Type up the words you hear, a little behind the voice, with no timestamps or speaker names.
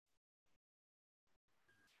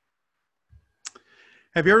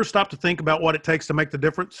Have you ever stopped to think about what it takes to make the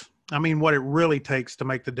difference? I mean, what it really takes to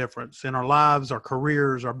make the difference in our lives, our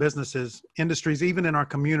careers, our businesses, industries, even in our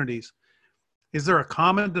communities. Is there a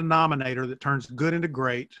common denominator that turns good into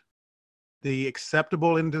great, the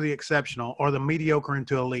acceptable into the exceptional, or the mediocre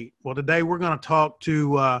into elite? Well, today we're going to talk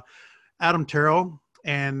to Adam Terrell,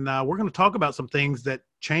 and we're going to talk about some things that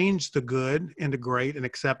change the good into great and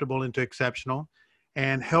acceptable into exceptional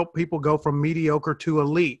and help people go from mediocre to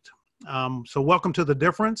elite. So welcome to The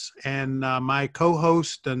Difference, and my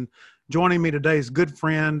co-host and joining me today is good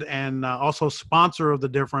friend and also sponsor of The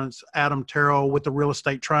Difference, Adam Terrell with the Real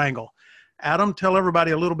Estate Triangle. Adam, tell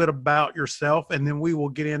everybody a little bit about yourself, and then we will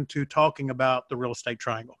get into talking about the Real Estate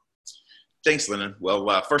Triangle. Thanks, Lennon.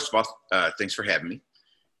 Well, first of all, thanks for having me.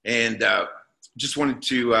 And just wanted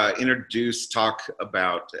to talk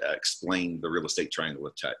about, explain the Real Estate Triangle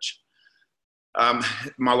a touch.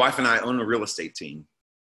 My wife and I own a real estate team.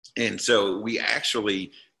 And so we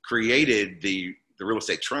actually created the Real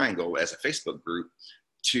Estate Triangle as a Facebook group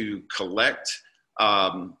to collect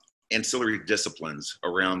ancillary disciplines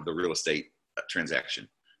around the real estate transaction,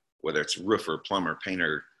 whether it's roofer, plumber,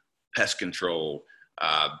 painter, pest control,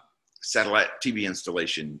 satellite TV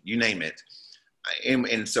installation, you name it.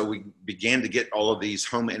 And so we began to get all of these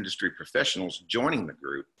home industry professionals joining the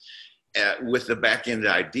group with the back end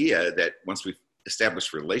idea that once we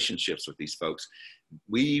established relationships with these folks,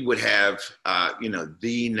 we would have,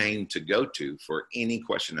 the name to go to for any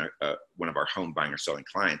question one of our home buying or selling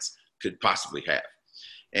clients could possibly have.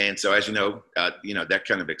 And so, as you know, that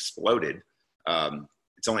kind of exploded.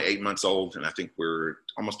 It's only 8 months old, and I think we're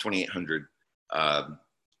almost 2,800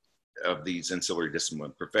 of these ancillary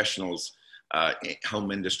discipline professionals,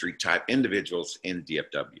 home industry type individuals in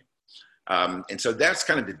DFW. And so that's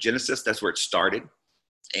kind of the genesis. That's where it started.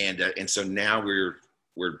 And so now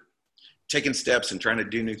we're taking steps and trying to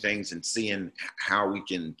do new things and seeing how we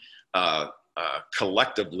can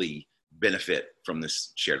collectively benefit from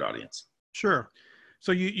this shared audience. Sure.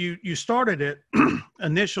 So you started it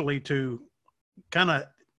initially to kind of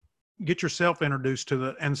get yourself introduced to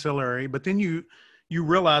the ancillary, but then you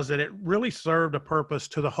realized that it really served a purpose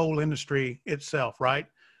to the whole industry itself, right?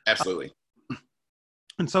 Absolutely.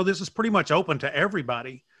 And so this is pretty much open to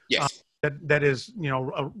everybody. Yes. That is,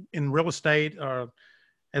 in real estate or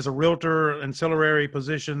as a realtor, ancillary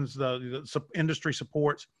positions, the industry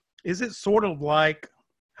supports. Is it sort of like,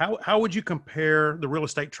 how would you compare the Real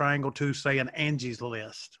Estate Triangle to, say, an Angie's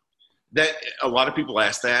List? That a lot of people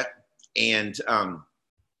ask that, and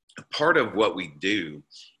part of what we do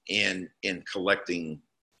in collecting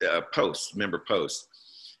member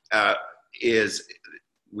posts, is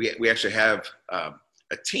we actually have a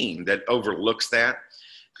team that overlooks that,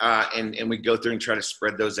 and we go through and try to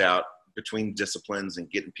spread those out between disciplines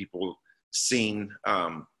and getting people seen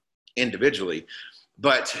individually.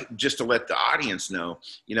 But just to let the audience know,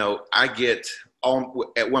 I get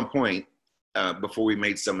at one point, before we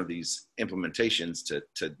made some of these implementations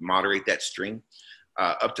to moderate that stream,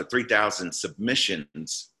 up to 3,000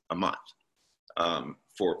 submissions a month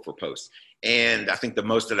for posts. And I think the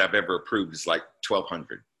most that I've ever approved is like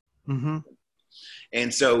 1,200. Mm-hmm.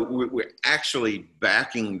 And so we're actually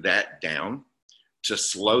backing that down to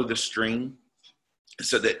slow the stream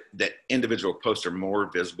so that individual posts are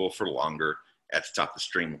more visible for longer at the top of the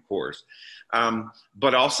stream, of course.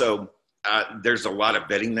 But also, there's a lot of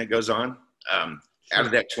vetting that goes on. Out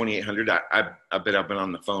of that 2,800, I bet I've been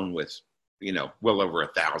on the phone with, well over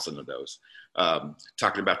 1,000 of those,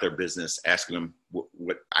 talking about their business, asking them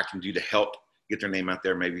what I can do to help get their name out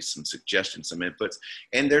there, maybe some suggestions, some inputs.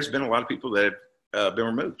 And there's been a lot of people that have been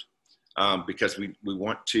removed because we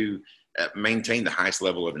want to maintain the highest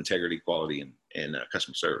level of integrity, quality, and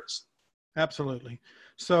customer service. Absolutely.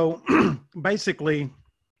 So basically,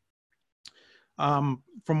 from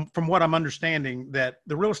what I'm understanding, that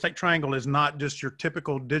the Real Estate Triangle is not just your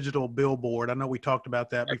typical digital billboard. I know we talked about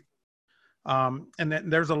that. And that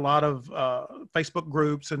there's a lot of Facebook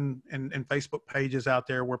groups and Facebook pages out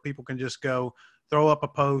there where people can just go throw up a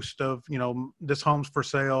post of, this home's for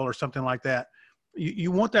sale or something like that.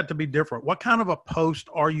 You want that to be different. What kind of a post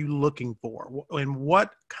are you looking for? And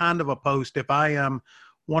what kind of a post, if I am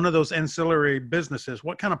one of those ancillary businesses,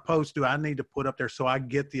 what kind of post do I need to put up there so I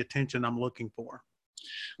get the attention I'm looking for?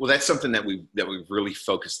 Well, that's something that we've really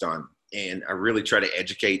focused on. And I really try to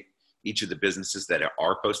educate each of the businesses that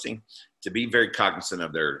are posting to be very cognizant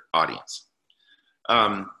of their audience.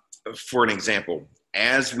 For an example,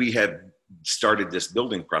 as we have started this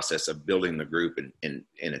building process of building the group and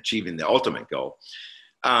achieving the ultimate goal,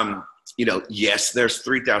 yes, there's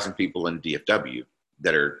 3,000 people in DFW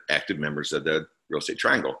that are active members of the Real Estate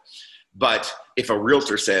Triangle. But if a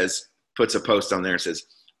realtor says, puts a post on there and says,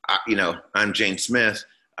 I'm Jane Smith.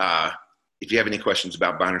 If you have any questions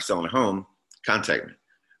about buying or selling a home, contact me.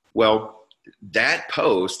 Well, that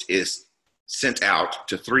post is sent out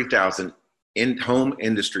to 3,000 home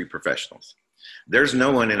industry professionals. There's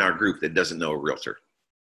no one in our group that doesn't know a realtor.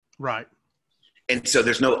 Right. And so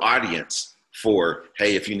there's no audience for,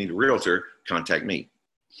 hey, if you need a realtor, contact me.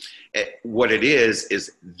 What it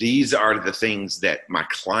is these are the things that my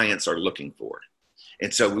clients are looking for.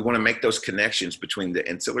 And so we want to make those connections between the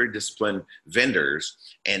ancillary discipline vendors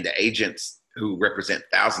and the agents who represent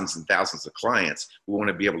thousands and thousands of clients. We want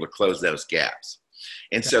to be able to close those gaps.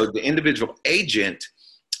 And so the individual agent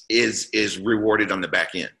is rewarded on the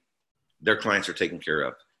back end. Their clients are taken care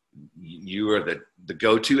of. You are the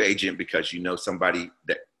go-to agent because you know somebody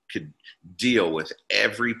that could deal with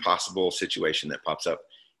every possible situation that pops up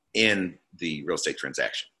in the real estate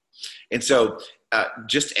transaction. And so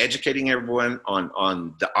just educating everyone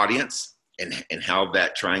on the audience and how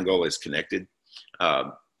that triangle is connected,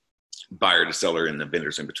 buyer to seller and the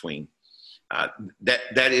vendors in between.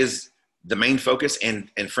 That is the main focus and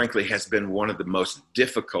frankly has been one of the most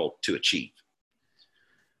difficult to achieve.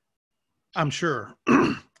 I'm sure,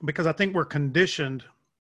 because I think we're conditioned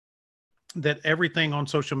that everything on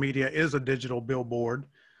social media is a digital billboard.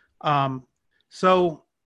 So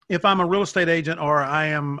if I'm a real estate agent or I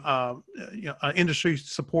am an industry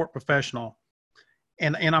support professional,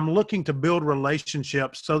 and I'm looking to build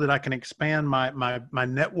relationships so that I can expand my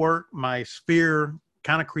network, my sphere,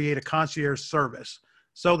 kind of create a concierge service,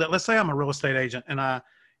 so that let's say I'm a real estate agent and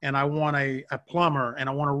I want a plumber and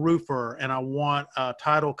I want a roofer and I want a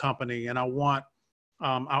title company and I want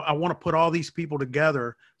to put all these people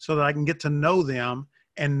together so that I can get to know them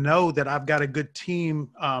and know that I've got a good team,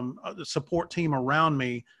 support team around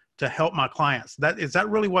me to help my clients. Is that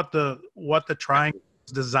really what the triangle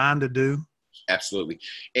is designed to do? Absolutely.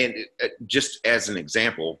 And just as an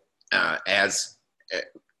example,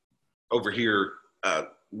 over here,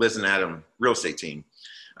 Liz and Adam real estate team,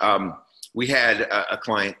 we had a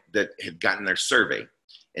client that had gotten their survey.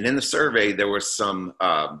 And in the survey, there was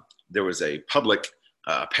a public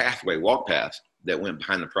pathway, walk path that went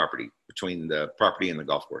behind the property, between the property and the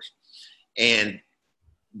golf course. And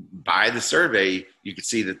by the survey, you could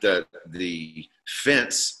see that the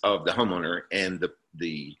fence of the homeowner and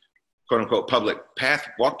the quote unquote public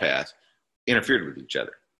walk path interfered with each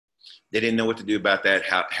other. They didn't know what to do about that,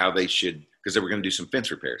 how they should, because they were going to do some fence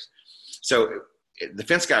repairs. So the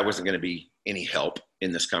fence guy wasn't going to be any help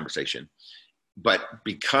in this conversation. But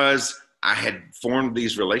because I had formed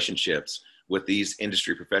these relationships with these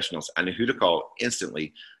industry professionals, I knew who to call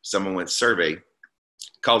instantly. Someone went survey,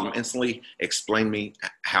 called them instantly, explained me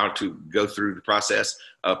how to go through the process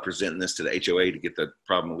of presenting this to the HOA to get the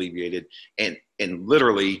problem alleviated. And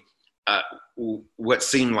literally what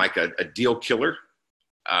seemed like a deal killer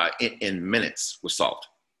in minutes was solved.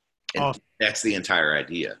 And awesome. That's the entire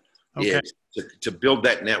idea. Okay. Is to build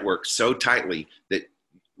that network so tightly that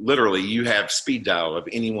literally you have speed dial of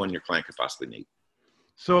anyone your client could possibly need.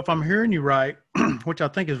 So if I'm hearing you right, which I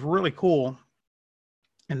think is really cool,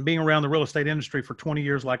 and being around the real estate industry for 20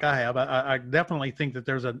 years like I have, I definitely think that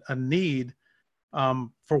there's a need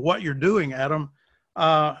for what you're doing, Adam.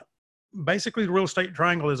 Basically, the Real Estate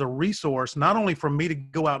Triangle is a resource, not only for me to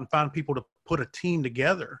go out and find people to put a team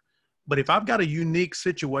together, but if I've got a unique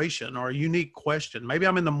situation or a unique question, maybe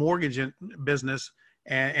I'm in the mortgage business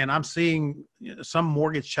and I'm seeing some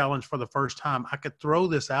mortgage challenge for the first time, I could throw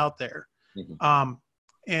this out there. Mm-hmm.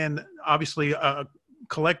 And obviously,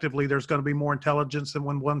 collectively, there's going to be more intelligence than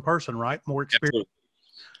one person, right? More experience.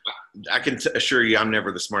 Absolutely. I can assure you I'm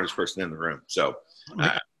never the smartest person in the room. So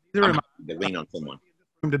I'm going to lean on someone.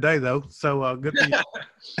 Today, though. So good for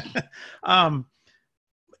you.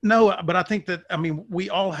 No, but I think that, we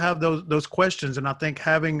all have those questions. And I think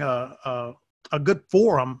having a good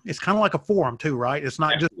forum, it's kind of like a forum too, right? It's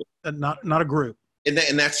not Absolutely. Just not a group. And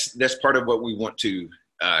that's part of what we want to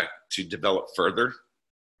develop further.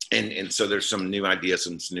 And so there's some new ideas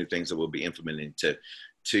and some new things that we'll be implementing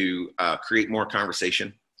to create more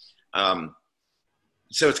conversation.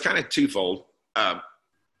 So it's kind of twofold.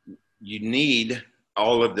 You need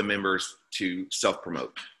all of the members to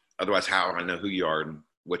self-promote. Otherwise, how do I know who you are and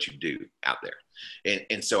what you do out there?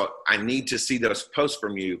 And so I need to see those posts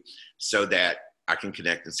from you so that I can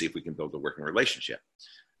connect and see if we can build a working relationship.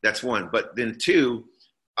 That's one. But then two,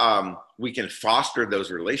 we can foster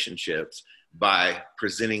those relationships by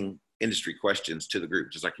presenting industry questions to the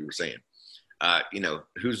group, just like you were saying.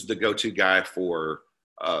 Who's the go-to guy for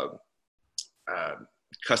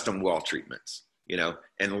custom wall treatments,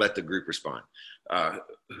 and let the group respond.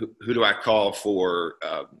 Who do I call for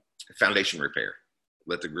foundation repair?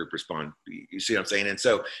 let the group respond. You see what I'm saying? And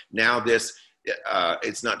so now this,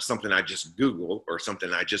 it's not something I just Google or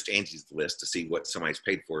something I just Angie's the list to see what somebody's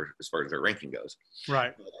paid for as far as their ranking goes.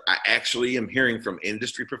 Right. I actually am hearing from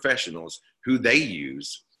industry professionals who they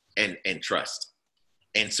use and trust.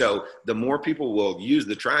 And so the more people will use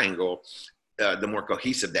the triangle, the more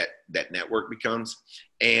cohesive that network becomes,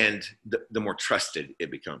 and the more trusted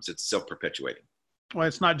it becomes. It's self-perpetuating. Well,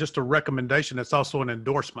 it's not just a recommendation; it's also an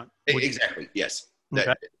endorsement. Exactly. Yes.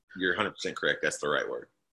 Okay. You're 100% correct. That's the right word.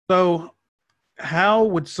 So, how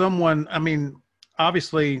would someone? I mean,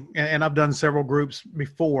 obviously, and I've done several groups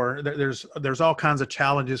before. There's all kinds of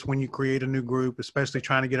challenges when you create a new group, especially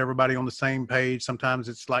trying to get everybody on the same page. Sometimes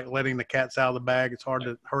it's like letting the cats out of the bag. It's hard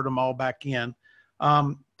to herd them all back in.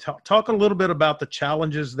 Talk a little bit about the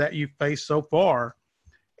challenges that you've faced so far,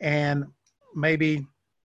 and maybe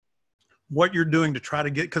what you're doing to try to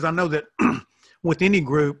get, because I know that with any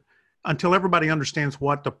group, until everybody understands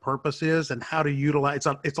what the purpose is and how to utilize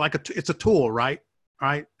it's a tool, right?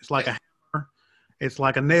 It's like a hammer, it's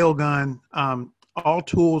like a nail gun. All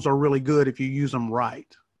tools are really good if you use them right,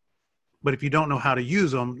 but if you don't know how to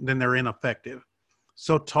use them, then they're ineffective.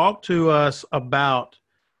 So talk to us about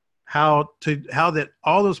how that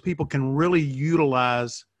all those people can really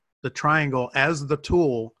utilize the triangle as the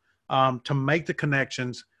tool to make the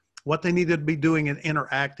connections, what they need to be doing and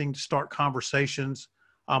interacting to start conversations,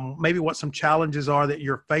 maybe what some challenges are that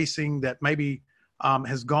you're facing that maybe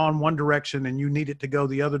has gone one direction and you need it to go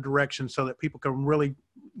the other direction so that people can really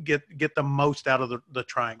get the most out of the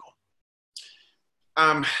triangle.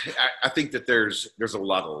 I think that there's a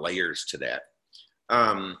lot of layers to that.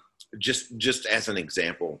 Just as an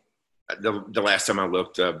example, the last time I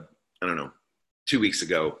looked, I don't know, 2 weeks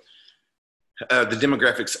ago, the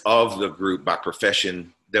demographics of the group by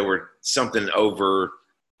profession, there were something over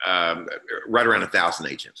right around 1,000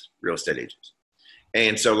 agents, real estate agents.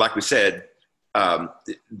 And so, like we said,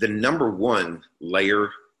 the number one layer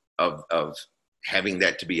of having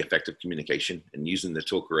that to be effective communication and using the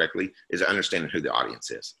tool correctly is understanding who the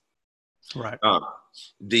audience is. Right.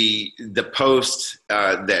 The post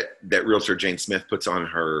that Realtor Jane Smith puts on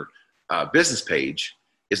her business page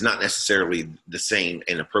is not necessarily the same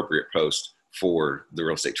and appropriate post for the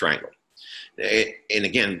real estate triangle. And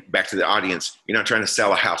again, back to the audience, you're not trying to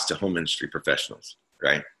sell a house to home industry professionals,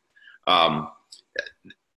 right? I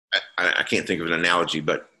can't think of an analogy,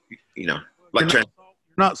 but like you're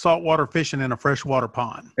not saltwater fishing in a freshwater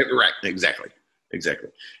pond. Right. Exactly.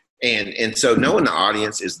 And so knowing the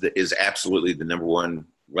audience is absolutely the number one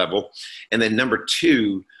level. And then number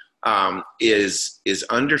two is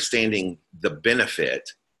understanding the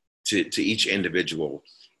benefit to each individual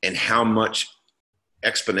and how much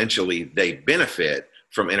exponentially they benefit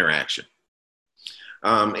from interaction.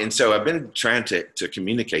 And so I've been trying to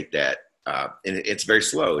communicate that, and it's very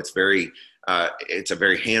slow. It's a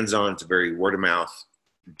very hands-on, it's a very word-of-mouth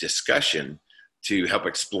discussion to help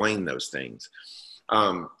explain those things.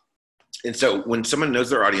 And so when someone knows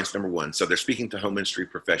their audience, number one, so they're speaking to home industry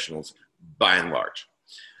professionals by and large.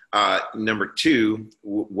 Number two,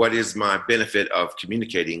 what is my benefit of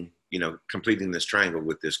communicating, completing this triangle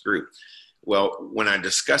with this group? Well, when I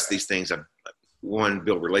discuss these things, I, one,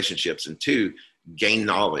 build relationships, and two, gain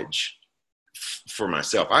knowledge for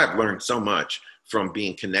myself. I have learned so much from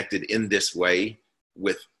being connected in this way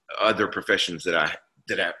with other professions that I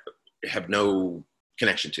have no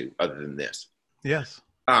connection to other than this. Yes.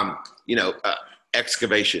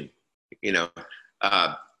 Excavation, my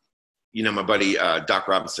buddy, Doc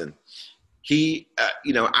Robinson, he,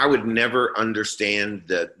 I would never understand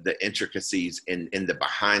the intricacies in the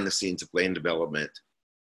behind the scenes of land development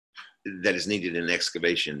that is needed in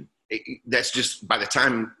excavation. That's just, by the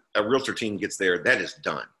time a realtor team gets there, that is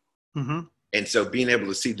done. Mm-hmm. And so being able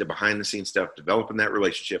to see the behind the scenes stuff, developing that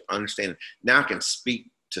relationship, understand, now I can speak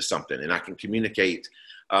to something and I can communicate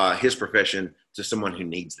his profession to someone who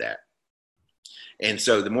needs that. And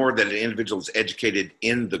so the more that an individual is educated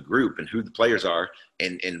in the group and who the players are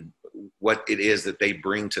and what it is that they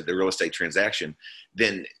bring to the real estate transaction,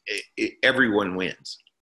 then everyone wins.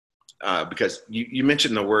 Because you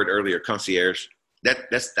mentioned the word earlier, concierge.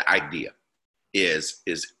 That's the idea. Is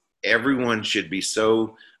everyone should be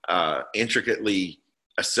so intricately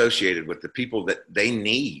associated with the people that they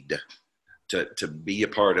need to be a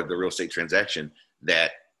part of the real estate transaction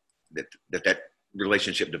that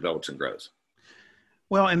relationship develops and grows.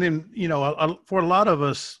 Well, and then, for a lot of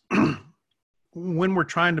us, when we're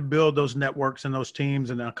trying to build those networks and those teams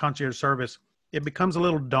and a concierge service, it becomes a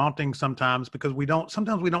little daunting sometimes because we don't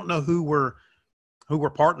know who we're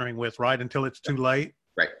partnering with, right? Until it's too late.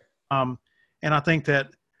 Right. And I think that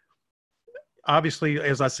obviously,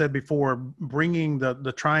 as I said before, bringing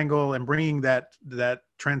the triangle and bringing that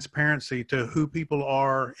transparency to who people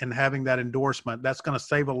are and having that endorsement, that's going to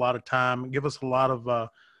save a lot of time and give us a lot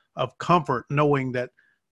of comfort knowing that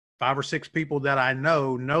 5 or 6 people that I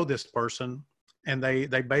know this person, and they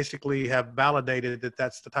basically have validated that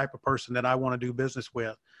that's the type of person that I want to do business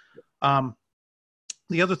with.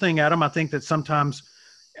 The other thing, Adam, I think that sometimes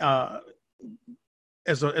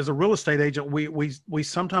as a real estate agent, we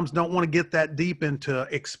sometimes don't want to get that deep into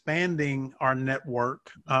expanding our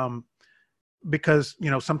network because,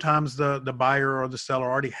 sometimes the buyer or the seller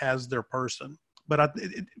already has their person. But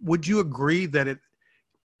would you agree that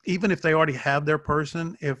even if they already have their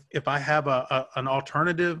person, if I have an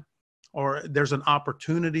alternative or there's an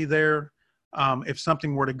opportunity there, if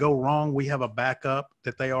something were to go wrong, we have a backup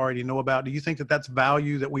that they already know about. Do you think that that's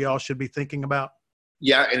value that we all should be thinking about?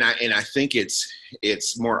 Yeah, and I think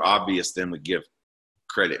it's more obvious than we give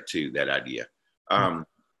credit to, that idea. I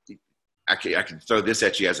can throw this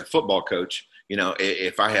at you as a football coach.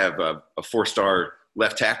 If I have a 4-star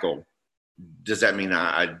left tackle, does that mean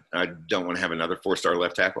I don't want to have another 4-star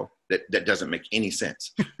left tackle? That doesn't make any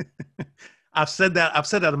sense. I've said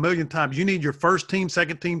that a million times. You need your first team,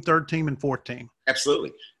 second team, third team, and fourth team.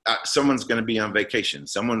 Absolutely. Someone's going to be on vacation.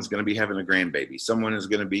 Someone's going to be having a grandbaby. Someone is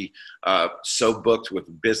going to be so booked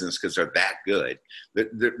with business because they're that good.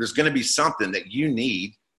 There's going to be something that you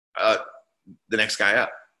need the next guy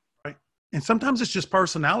up. Right. And sometimes it's just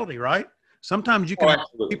personality, right? Sometimes you can have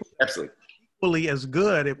people absolutely equally as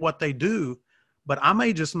good at what they do, but I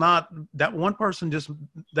may just not. That one person just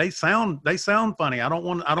they sound funny. I don't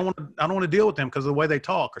want to deal with them because of the way they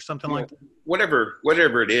talk or something like that.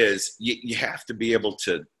 Whatever it is, you have to be able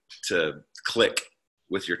to click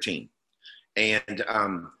with your team. And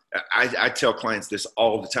I tell clients this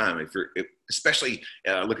all the time. If especially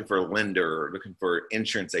looking for a lender or looking for an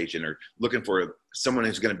insurance agent or looking for someone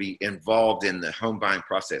who's going to be involved in the home buying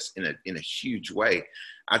process in a huge way,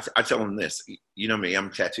 I tell them this. You know me, I'm a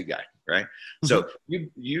tattoo guy, right? Mm-hmm. So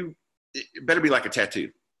you better be like a tattoo.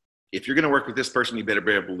 If you're going to work with this person, you better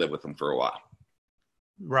be able to live with them for a while.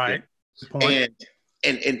 Right. Yeah.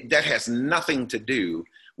 And that has nothing to do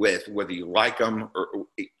with whether you like them or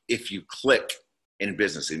if you click in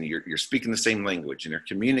business and you're speaking the same language and you're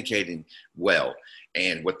communicating well,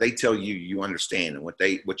 and what they tell you, you understand, and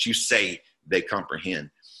what you say, they comprehend.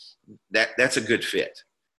 That's a good fit.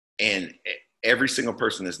 And every single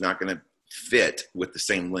person is not going to fit with the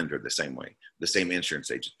same lender the same way, the same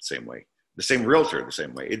insurance agent the same way, the same realtor the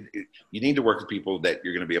same way. You need to work with people that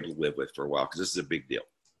you're going to be able to live with for a while, because this is a big deal.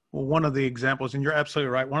 Well, one of the examples, and you're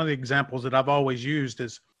absolutely right, one of the examples that I've always used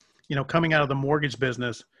is, coming out of the mortgage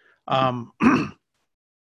business,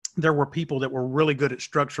 there were people that were really good at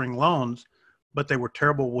structuring loans, but they were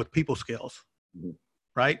terrible with people skills,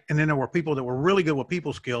 right? And then there were people that were really good with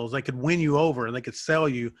people skills. They could win you over and they could sell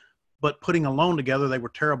you, but putting a loan together, they were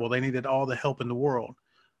terrible. They needed all the help in the world.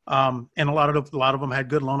 And a lot of them had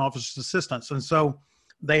good loan officer assistants. And so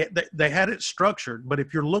they had it structured. But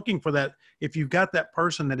if you're looking for that, if you've got that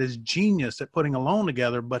person that is genius at putting a loan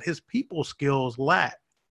together, but his people skills lack,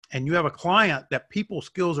 and you have a client that people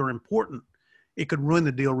skills are important, it could ruin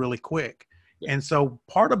the deal really quick. Yeah. And so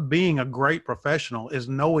part of being a great professional is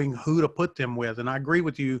knowing who to put them with. And I agree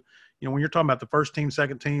with you, when you're talking about the first team,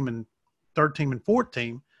 second team, and third team and fourth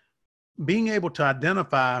team, being able to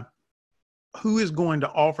identify who is going to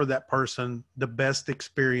offer that person the best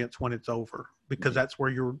experience when it's over, because that's where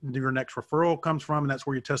your next referral comes from, and that's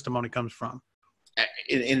where your testimony comes from.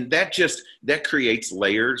 And that creates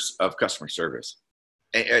layers of customer service.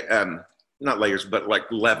 Not layers, but like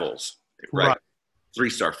levels, right?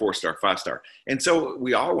 3-star, 4-star, 5-star. And so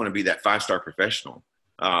we all want to be that 5-star professional,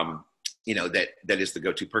 that is the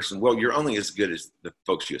go-to person. Well, you're only as good as the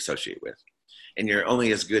folks you associate with, and you're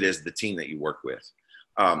only as good as the team that you work with.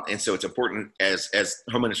 And so it's important as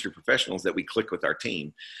home industry professionals that we click with our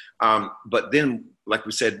team. But then, like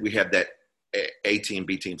we said, we have that A team,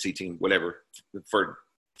 B team, C team, whatever, for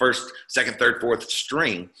first, second, third, fourth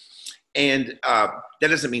string. And that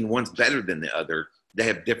doesn't mean one's better than the other. They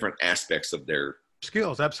have different aspects of their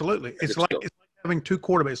skills. Absolutely. It's like having two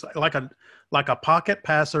quarterbacks, like a pocket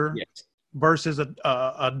passer, yes, versus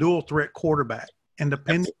a dual threat quarterback. And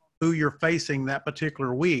depending on who you're facing that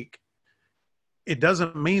particular week, it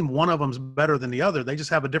doesn't mean one of them's better than the other. They just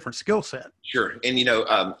have a different skill set. Sure. And,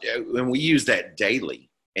 when we use that daily,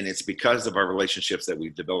 and it's because of our relationships that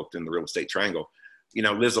we've developed in the real estate triangle,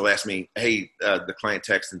 Liz will ask me, hey, the client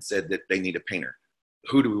texted and said that they need a painter.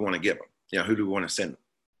 Who do we want to give them? Who do we want to send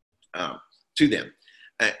to them?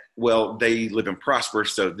 Well, they live in Prosper,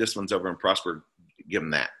 so this one's over in Prosper. Give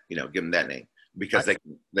them that, give them that name. because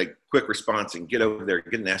they quick response and get over there,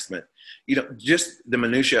 get an estimate. Just the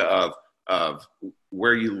minutia of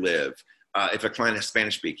where you live. If a client is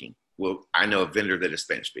Spanish speaking, well, I know a vendor that is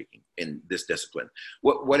Spanish speaking in this discipline.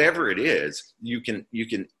 Whatever it is,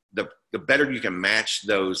 the better you can match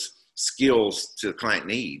those skills to the client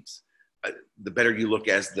needs, the better you look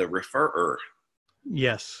as the referrer.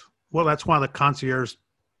 Yes. Well, that's why the concierge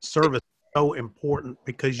service is so important,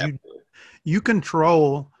 because you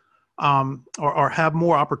control or have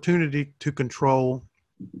more opportunity to control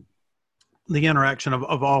the interaction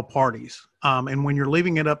of all parties. And when you're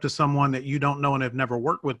leaving it up to someone that you don't know and have never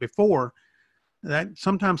worked with before, that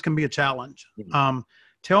sometimes can be a challenge.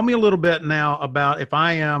 Tell me a little bit now about, if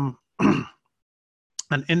I am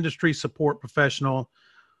an industry support professional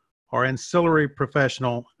or ancillary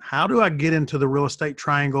professional, how do I get into the real estate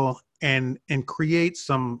triangle and create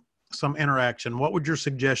some interaction? What would your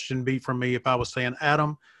suggestion be for me if I was saying,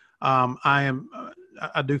 Adam, I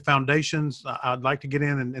do foundations. I'd like to get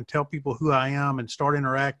in and tell people who I am and start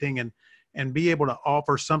interacting and be able to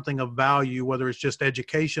offer something of value, whether it's just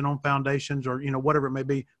education on foundations or, whatever it may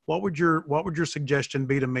be. What would your suggestion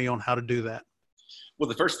be to me on how to do that? Well,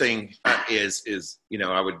 the first thing is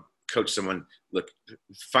I would coach someone, look,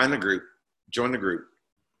 find the group, join the group,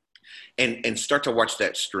 and start to watch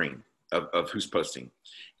that stream of who's posting.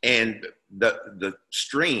 And the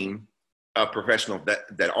stream of professionals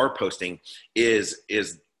that are posting is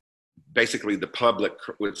basically the public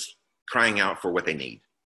was crying out for what they need,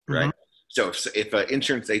 right? Mm-hmm. So if an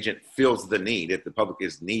insurance agent feels the need, if the public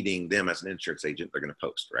is needing them as an insurance agent, they're going to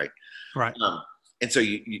post, right? Right. And so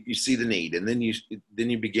you see the need, and then you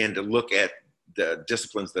begin to look at the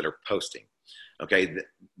disciplines that are posting. Okay,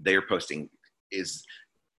 they are posting. Is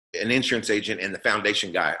an insurance agent and the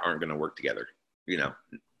foundation guy aren't going to work together,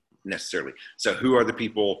 necessarily. So who are the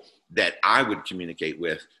people that I would communicate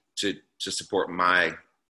with to support my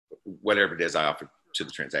whatever it is I offer to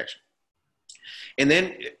the transaction? And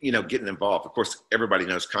then, getting involved. Of course, everybody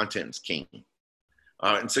knows content is king.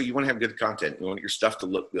 And so you want to have good content. You want your stuff to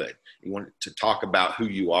look good. You want to talk about who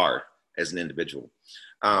you are as an individual.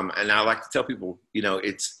 And I like to tell people,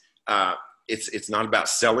 it's not about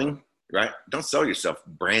selling, right? Don't sell yourself,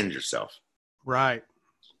 brand yourself. Right.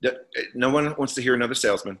 No one wants to hear another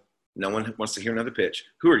salesman. No one wants to hear another pitch.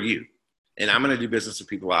 Who are you? And I'm going to do business with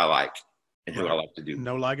people I like and who I like to do.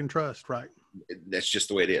 No, like, and trust. Right. That's just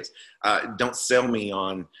the way it is. Don't sell me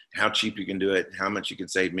on how cheap you can do it, how much you can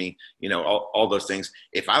save me, all those things.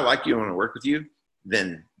 If I like you and want to work with you,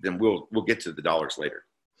 then we'll get to the dollars later.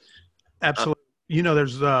 Absolutely.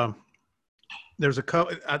 There's a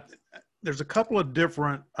couple of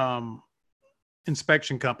different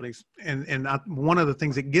inspection companies, and one of the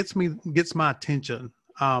things that gets my attention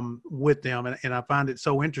with them, and I find it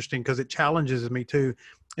so interesting because it challenges me too,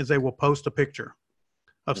 is they will post a picture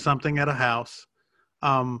of something at a house,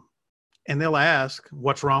 and they'll ask,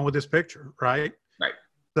 what's wrong with this picture, right? Right.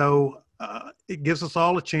 So it gives us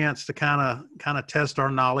all a chance to kind of test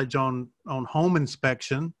our knowledge on home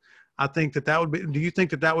inspection. I think that would be. Do you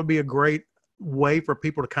think that would be a great way for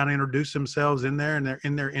people to kind of introduce themselves in there and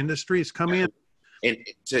in their industries? Come in and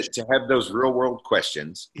to have those real world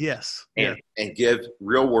questions. Yes. And give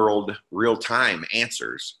real world, real time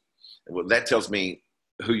answers. Well, that tells me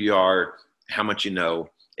who you are, how much you know.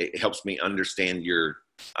 It helps me understand your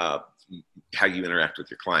how you interact with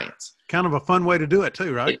your clients. Kind of a fun way to do it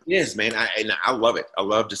too, right? It is, man. I love it. I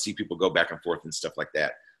love to see people go back and forth and stuff like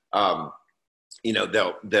that.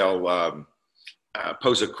 They'll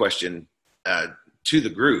pose a question to the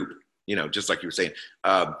group, just like you were saying.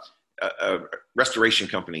 A restoration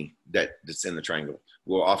company that's in the triangle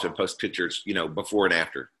will often post pictures, before and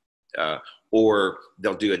after, or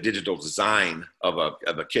they'll do a digital design of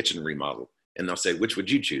a kitchen remodel, and they'll say, which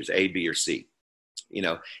would you choose, A, B, or C?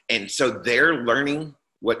 And so they're learning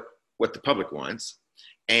what the public wants,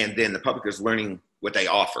 and then the public is learning what they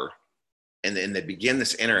offer, and then they begin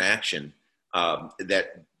this interaction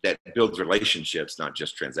that builds relationships, not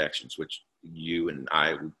just transactions, which you and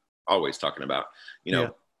I were always talking about.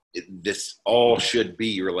 This all should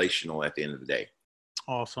be relational at the end of the day.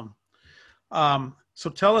 Awesome. So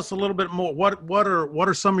tell us a little bit more. What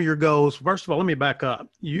are some of your goals? First of all, let me back up.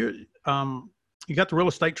 You got the Real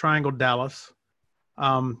Estate Triangle Dallas.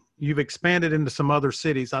 You've expanded into some other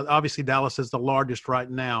cities. Obviously, Dallas is the largest right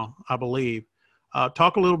now, I believe.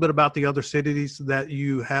 Talk a little bit about the other cities that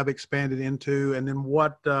you have expanded into, and then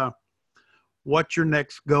what your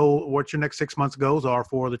next 6 months goals are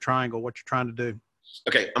for the Triangle, what you're trying to do.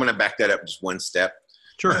 Okay, I'm going to back that up just one step.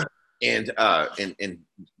 Sure. And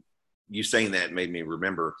you saying that made me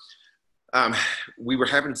remember, we were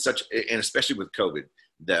having and especially with COVID,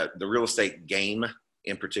 the real estate game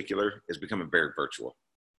in particular is becoming very virtual.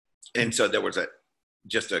 And so there was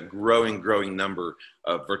just a growing number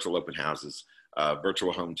of virtual open houses,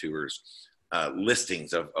 virtual home tours,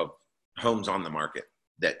 listings of homes on the market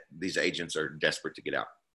that these agents are desperate to get out.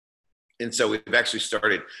 And so we've actually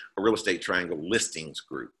started a real estate triangle listings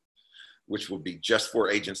group, which will be just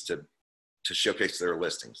for agents to showcase their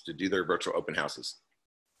listings, to do their virtual open houses,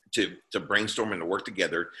 to brainstorm and to work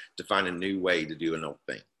together to find a new way to do an old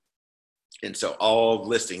thing. And so all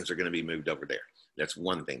listings are going to be moved over there. That's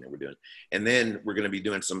one thing that we're doing. And then we're going to be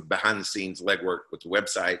doing some behind the scenes legwork with the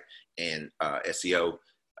website and SEO,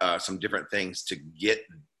 some different things to get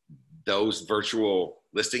those virtual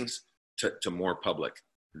listings to more public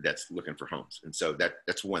that's looking for homes. And so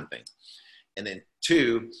that's one thing. And then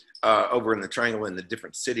two, over in the triangle in the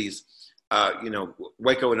different cities,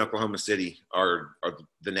 Waco and Oklahoma City are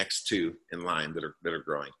the next two in line that are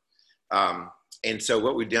growing. And so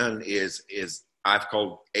what we've done is I've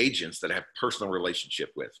called agents that I have personal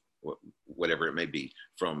relationship with, whatever it may be,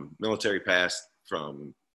 from military past,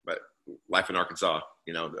 from life in Arkansas,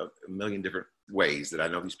 a million different ways that I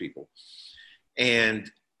know these people, and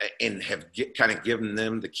have kind of given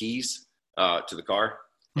them the keys to the car,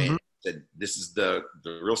 and said, this is the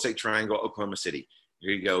real estate triangle, Oklahoma City.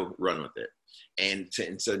 Here you go, run with it.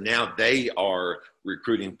 And so now they are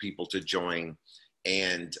recruiting people to join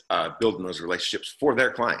and building those relationships for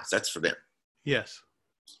their clients. That's for them. Yes.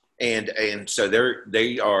 And so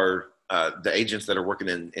they are the agents that are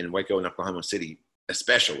working in Waco and Oklahoma City,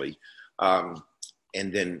 especially, and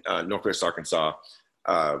then Northwest Arkansas,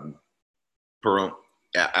 Pahrump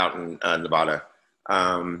out in Nevada.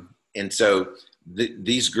 And so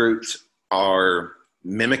these groups are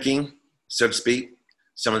mimicking, so to speak,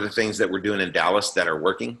 some of the things that we're doing in Dallas that are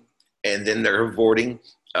working. And then they're avoiding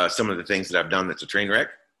some of the things that I've done that's a train wreck.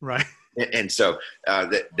 Right. And so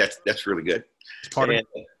that's really good. It's part of it.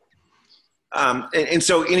 And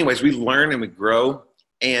so anyways, we learn and we grow.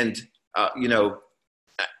 And,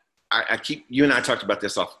 I keep, you and I talked about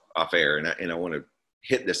this off air, and I want to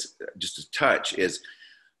hit this just a touch is,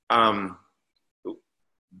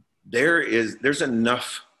 there's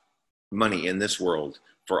enough money in this world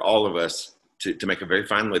for all of us to make a very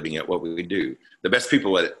fine living at what we do. The best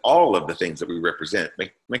people at all of the things that we represent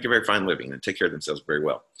make a very fine living and take care of themselves very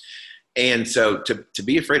well. And so to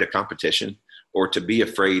be afraid of competition or to be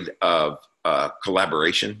afraid of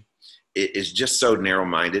collaboration is just so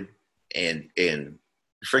narrow-minded and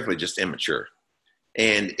frankly just immature.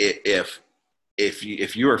 And if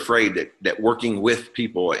you're afraid that working with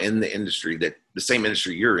people in the industry, that the same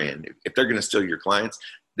industry you're in, if they're going to steal your clients,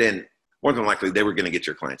 then more than likely they were going to get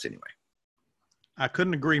your clients anyway. I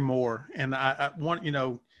couldn't agree more. And I want,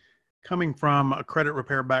 coming from a credit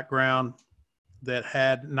repair background that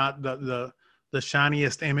had not the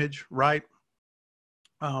shiniest image, right?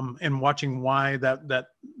 And watching why that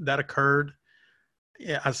occurred.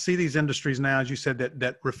 Yeah, I see these industries now, as you said,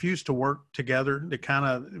 that refuse to work together. They kind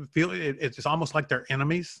of feel it's almost like they're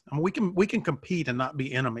enemies. I mean, we can compete and not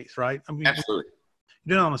be enemies, right? I mean, absolutely.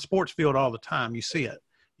 You do it on the sports field all the time. You see it.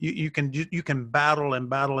 You can battle and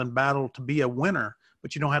battle and battle to be a winner,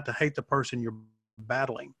 but you don't have to hate the person you're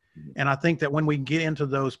battling. Mm-hmm. And I think that when we get into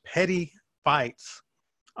those petty fights,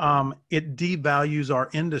 it devalues our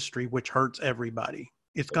industry, which hurts everybody.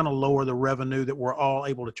 It's going to lower the revenue that we're all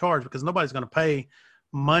able to charge because nobody's going to pay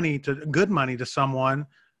good money to someone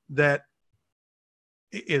that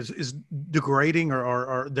is degrading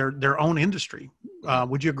or their own industry.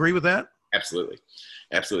 Would you agree with that? Absolutely.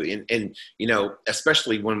 And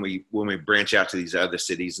especially when we branch out to these other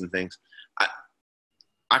cities and things,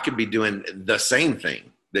 I could be doing the same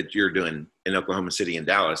thing that you're doing in Oklahoma City and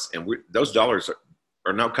Dallas, and those dollars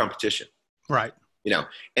are no competition. Right.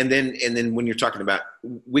 And then when you're talking about,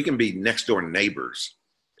 we can be next door neighbors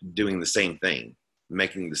doing the same thing,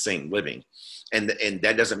 making the same living. And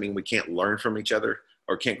that doesn't mean we can't learn from each other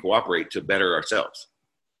or can't cooperate to better ourselves.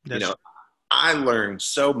 I learned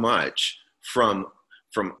so much from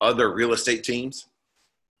other real estate teams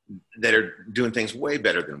that are doing things way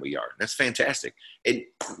better than we are. That's fantastic. And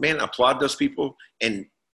man, applaud those people and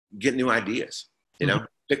get new ideas,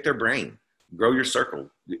 pick their brain, grow your circle,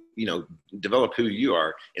 develop who you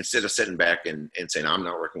are instead of sitting back and saying, I'm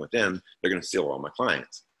not working with them. They're going to steal all my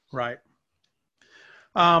clients. Right.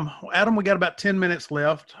 Adam, we got about 10 minutes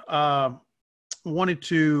left. I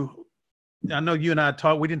know you and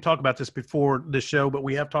I we didn't talk about this before the show, but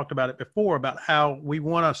we have talked about it before about how we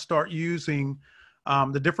want to start using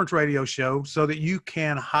the Difference Radio Show so that you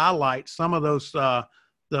can highlight some of those,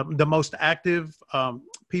 the most active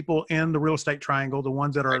people in the real estate triangle, the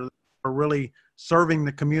ones that are are really serving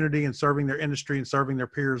the community and serving their industry and serving their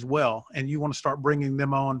peers well. And you want to start bringing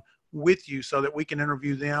them on with you so that we can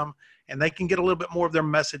interview them and they can get a little bit more of their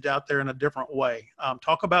message out there in a different way.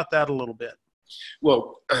 Talk about that a little bit.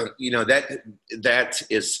 Well, that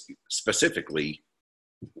is specifically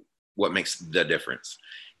what makes the difference.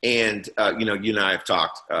 And, you and I have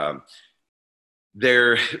talked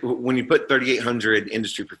when you put 3,800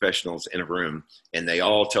 industry professionals in a room and they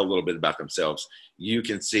all tell a little bit about themselves, you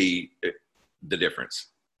can see the difference.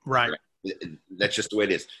 Right. That's just the way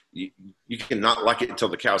it is. You can not like it until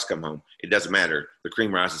the cows come home. It doesn't matter. The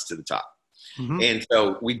cream rises to the top. Mm-hmm. And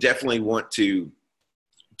so we definitely want to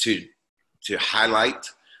highlight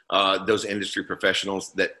those industry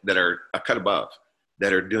professionals that are a cut above,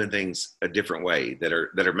 that are doing things a different way, that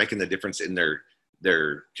are making the difference in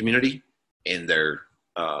their community, in their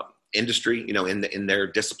industry, in their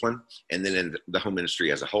discipline, and then in the home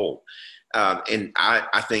industry as a whole. And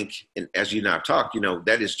I think, and as you and I have talked,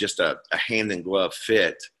 that is just a hand in glove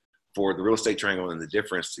fit for the Real Estate Triangle and the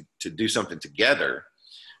Difference to do something together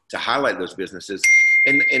to highlight those businesses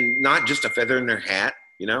and not just a feather in their hat,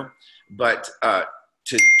 but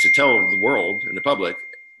to tell the world and the public,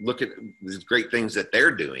 look at these great things that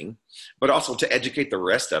they're doing, but also to educate the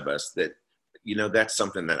rest of us that, that's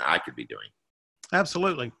something that I could be doing.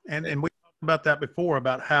 Absolutely. And we talked about that before,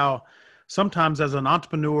 about how sometimes as an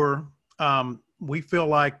entrepreneur, we feel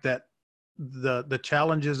like that the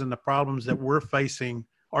challenges and the problems that we're facing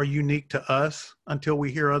are unique to us until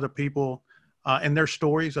we hear other people and their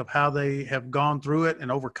stories of how they have gone through it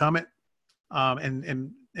and overcome it,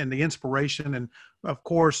 and the inspiration. And of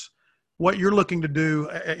course, what you're looking to do.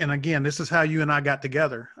 And again, this is how you and I got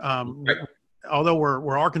together. Right. Although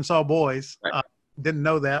we're Arkansas boys, right. Didn't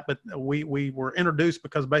know that, but we were introduced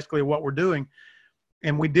because basically what we're doing.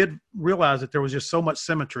 And we did realize that there was just so much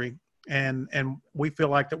symmetry, and we feel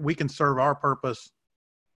like that we can serve our purpose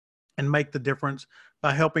and make the difference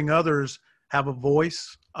by helping others have a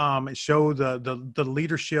voice, and show the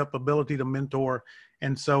leadership ability to mentor.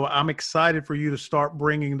 And so I'm excited for you to start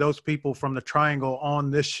bringing those people from the Triangle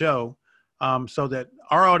on this show, so that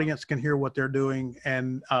our audience can hear what they're doing,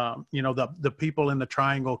 and the people in the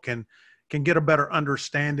Triangle can get a better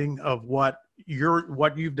understanding of what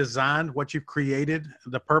you've designed, what you've created,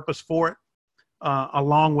 the purpose for it,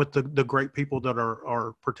 along with the great people that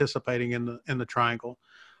are participating in the Triangle.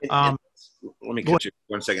 Let me cut you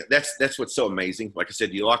 1 second. That's what's so amazing. Like I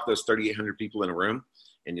said, you lock those 3,800 people in a room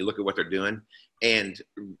and you look at what they're doing, and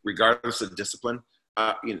regardless of discipline,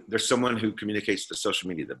 there's someone who communicates to social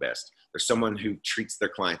media the best. There's someone who treats their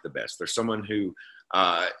client the best. There's someone who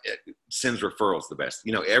sends referrals the best.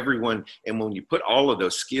 Everyone. And when you put all of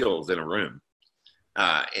those skills in a room,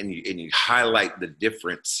 and you highlight the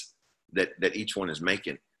difference that each one is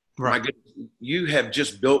making, right. My goodness, you have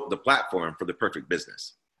just built the platform for the perfect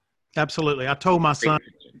business. Absolutely. I told my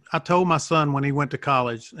son when he went to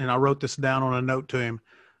college, and I wrote this down on a note to him.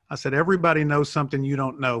 I said, everybody knows something you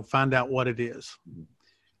don't know. Find out what it is.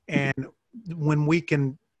 And when we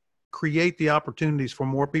can create the opportunities for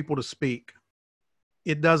more people to speak,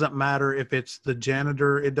 it doesn't matter if it's the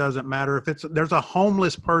janitor. It doesn't matter if there's a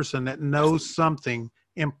homeless person that knows something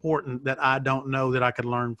important that I don't know that I could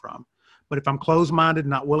learn from. But if I'm closed-minded,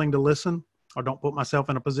 not willing to listen, or don't put myself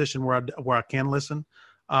in a position where I can listen,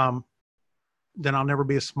 then I'll never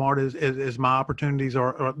be as smart as my opportunities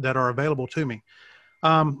are that are available to me.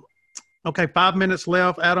 Okay, 5 minutes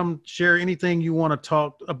left. Adam, share anything you want to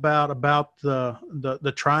talk about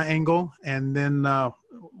the Triangle, and then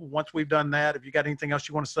once we've done that, if you got anything else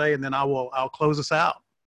you want to say, and then I'll close us out.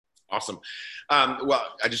 Awesome.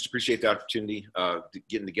 Well, I just appreciate the opportunity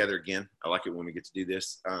getting together again. I like it when we get to do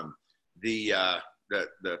this. The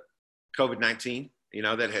COVID-19,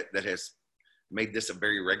 that has made this a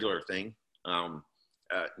very regular thing.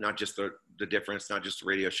 Not just the Difference, not just the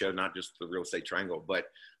radio show, not just the Real Estate Triangle, but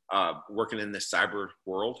working in this cyber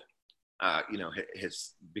world,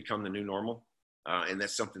 has become the new normal. And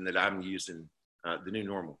that's something that I'm using, the new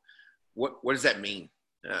normal. What does that mean?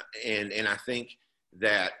 And I think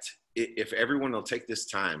that if everyone will take this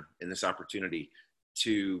time and this opportunity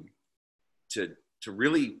to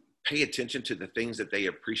really pay attention to the things that they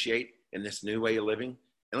appreciate in this new way of living,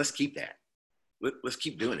 and let's keep that. Let's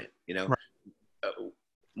keep doing it. Right.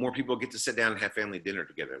 More people get to sit down and have family dinner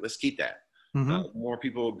together. Let's keep that. Mm-hmm. More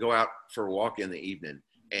people go out for a walk in the evening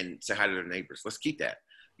and say hi to their neighbors. Let's keep that.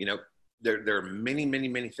 There are many, many,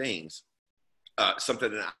 many things.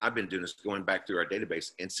 Something that I've been doing is going back through our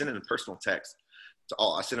database and sending a personal text to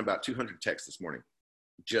all. I sent about 200 texts this morning.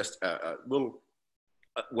 Just a little,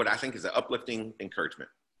 what I think is an uplifting encouragement.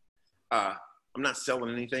 I'm not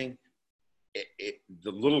selling anything.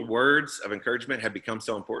 the little words of encouragement have become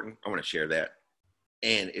so important. I want to share that.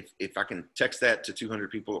 And if I can text that to 200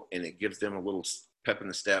 people and it gives them a little pep in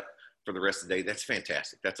the step for the rest of the day, that's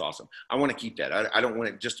fantastic. That's awesome. I want to keep that. I don't want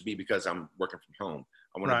it just to be because I'm working from home.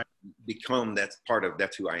 I want to become, that's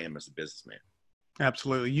who I am as a businessman.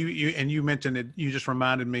 Absolutely. You mentioned it. You just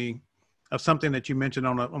reminded me of something that you mentioned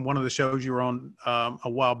on one of the shows you were on a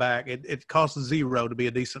while back. It costs $0 to be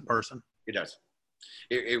a decent person. It does.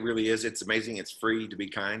 It really is. It's amazing. It's free to be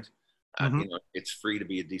kind. It's free to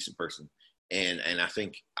be a decent person. And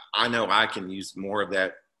I know I can use more of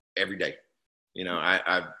that every day.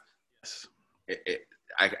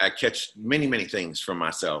 I catch many things from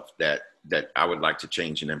myself that I would like to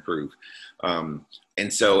change and improve.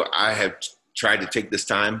 And so I have tried to take this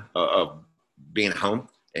time of being home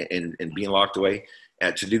and being locked away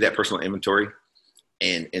to do that personal inventory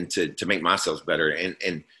and to make myself better.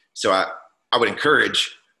 And so I would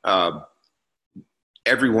encourage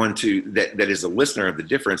everyone that is a listener of The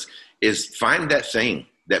Difference is find that thing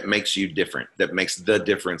that makes you different, that makes the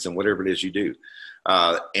difference in whatever it is you do,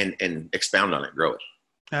 and expound on it, grow it.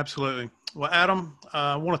 Absolutely. Well, Adam,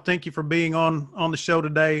 I want to thank you for being on the show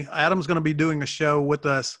today. Adam's going to be doing a show with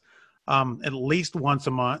us at least once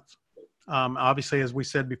a month. Obviously, as we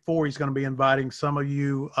said before, he's going to be inviting some of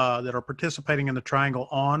you that are participating in the Triangle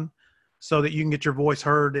on so that you can get your voice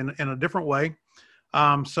heard in a different way.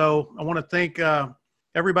 So I want to thank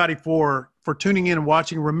everybody for tuning in and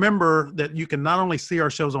watching. Remember that you can not only see our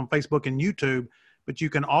shows on Facebook and YouTube, but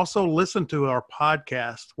you can also listen to our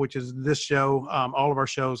podcast, which is this show, all of our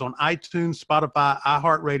shows on iTunes, Spotify,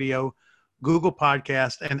 iHeartRadio, Google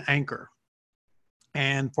Podcast, and Anchor.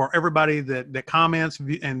 And for everybody that comments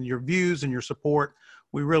and your views and your support,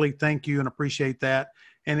 we really thank you and appreciate that.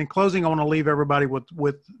 And in closing, I want to leave everybody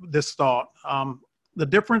with this thought. The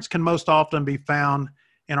difference can most often be found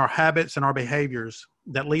in our habits and our behaviors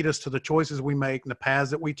that lead us to the choices we make and the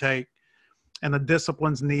paths that we take and the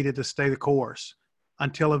disciplines needed to stay the course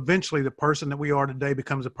until eventually the person that we are today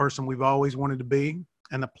becomes a person we've always wanted to be,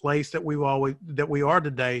 and the place that we are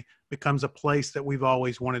today becomes a place that we've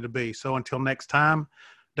always wanted to be. So until next time,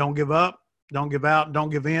 don't give up, don't give out, don't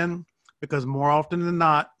give in, because more often than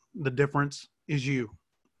not, the difference is you.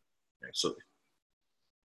 Absolutely.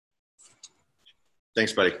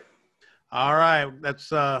 Thanks, buddy. All right. That's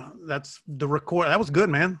the record. That was good,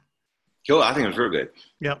 man. Cool. I think it was real good.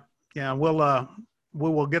 Yep. Yeah. We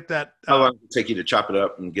will get that. How long does it take you to chop it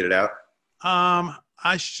up and get it out?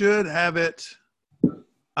 I should have it.